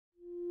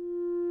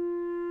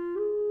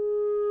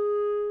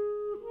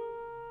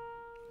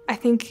I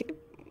think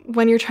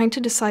when you're trying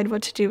to decide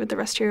what to do with the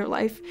rest of your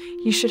life,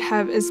 you should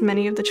have as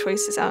many of the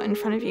choices out in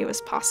front of you as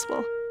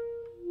possible.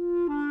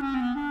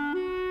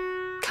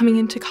 Coming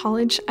into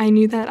college, I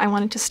knew that I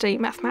wanted to study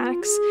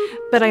mathematics,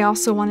 but I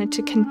also wanted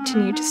to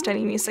continue to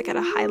study music at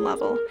a high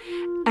level,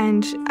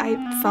 and I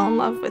fell in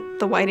love with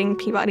the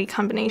Whiting-Peabody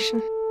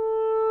combination.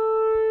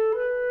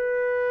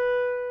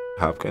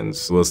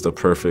 Hopkins was the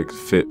perfect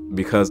fit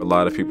because a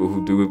lot of people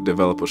who do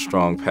develop a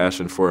strong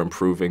passion for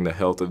improving the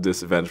health of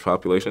disadvantaged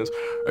populations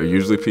are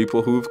usually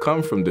people who've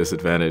come from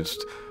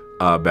disadvantaged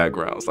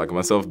backgrounds, like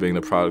myself being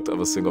the product of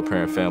a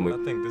single-parent family.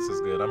 I think this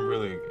is good. I'm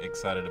really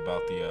excited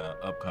about the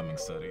upcoming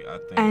study.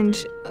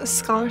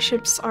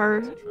 Scholarships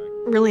are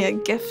really a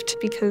gift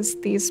because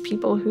these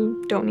people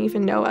who don't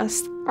even know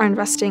us are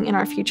investing in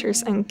our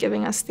futures and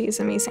giving us these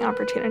amazing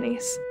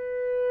opportunities.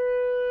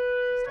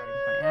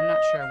 I'm not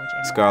sure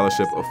which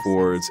scholarship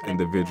affords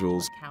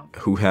individuals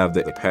who have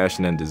the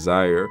passion and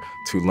desire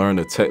to learn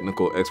the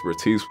technical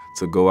expertise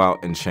to go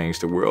out and change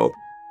the world.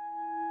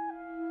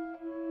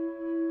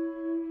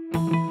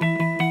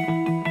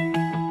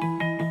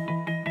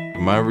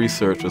 My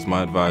research with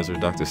my advisor,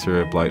 Dr.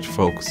 Sarah Bleich,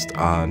 focused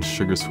on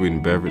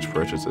sugar-sweetened beverage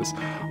purchases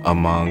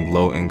among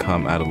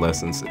low-income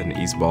adolescents in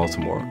East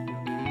Baltimore.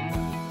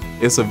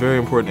 It's a very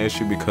important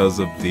issue because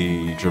of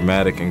the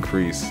dramatic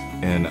increase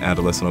in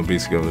adolescent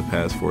obesity over the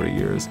past 40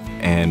 years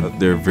and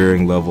their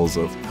varying levels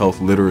of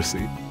health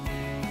literacy.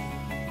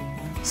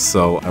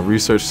 So a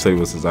research study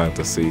was designed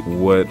to see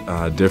what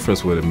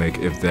difference would it make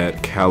if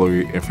that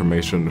calorie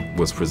information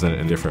was presented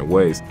in different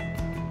ways.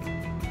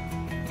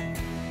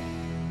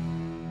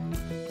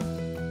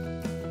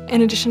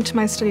 In addition to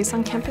my studies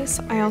on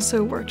campus, I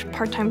also worked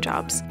part-time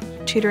jobs,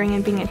 tutoring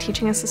and being a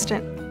teaching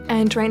assistant.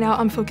 And right now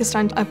I'm focused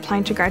on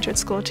applying to graduate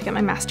school to get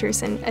my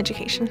master's in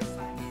education.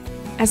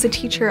 As a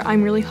teacher,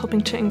 I'm really hoping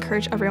to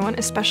encourage everyone,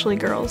 especially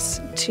girls,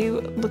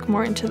 to look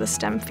more into the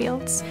STEM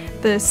fields,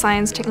 the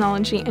science,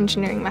 technology,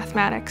 engineering,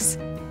 mathematics.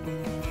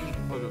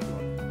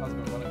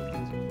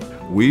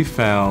 We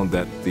found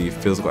that the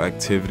physical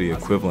activity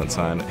equivalent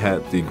sign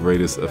had the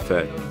greatest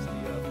effect.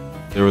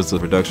 There was a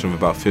reduction of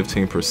about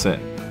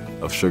 15%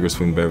 of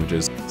sugar-sweetened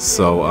beverages.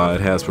 So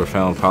it has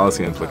profound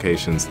policy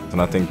implications,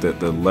 and I think that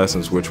the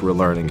lessons which we're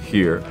learning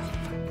here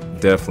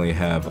definitely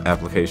have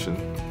application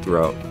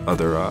throughout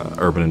other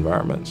urban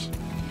environments.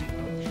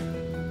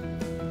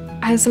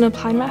 As an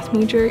applied math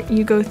major,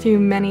 you go through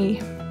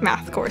many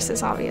math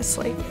courses,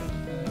 obviously.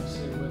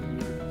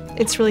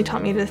 It's really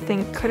taught me to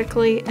think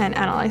critically and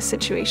analyze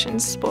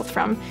situations, both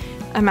from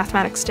a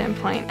mathematics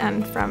standpoint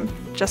and from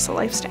just a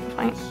life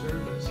standpoint.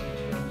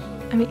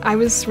 I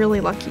was really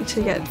lucky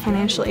to get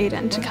financial aid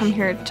and to come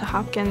here to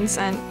Hopkins,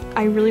 and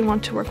I really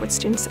want to work with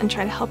students and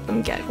try to help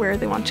them get where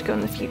they want to go in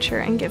the future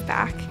and give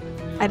back.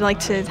 I'd like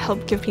to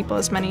help give people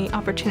as many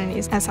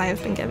opportunities as I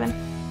have been given.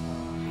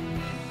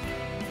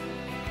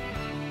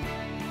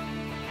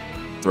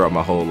 Throughout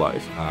my whole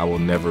life, I will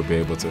never be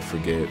able to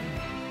forget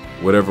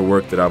whatever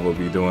work that I will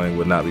be doing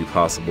would not be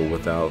possible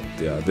without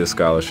this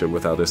scholarship,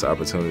 without this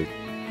opportunity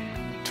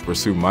to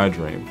pursue my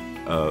dream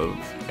of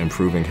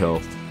improving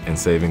health and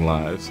saving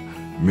lives.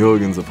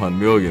 Millions upon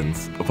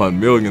millions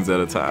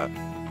at a time.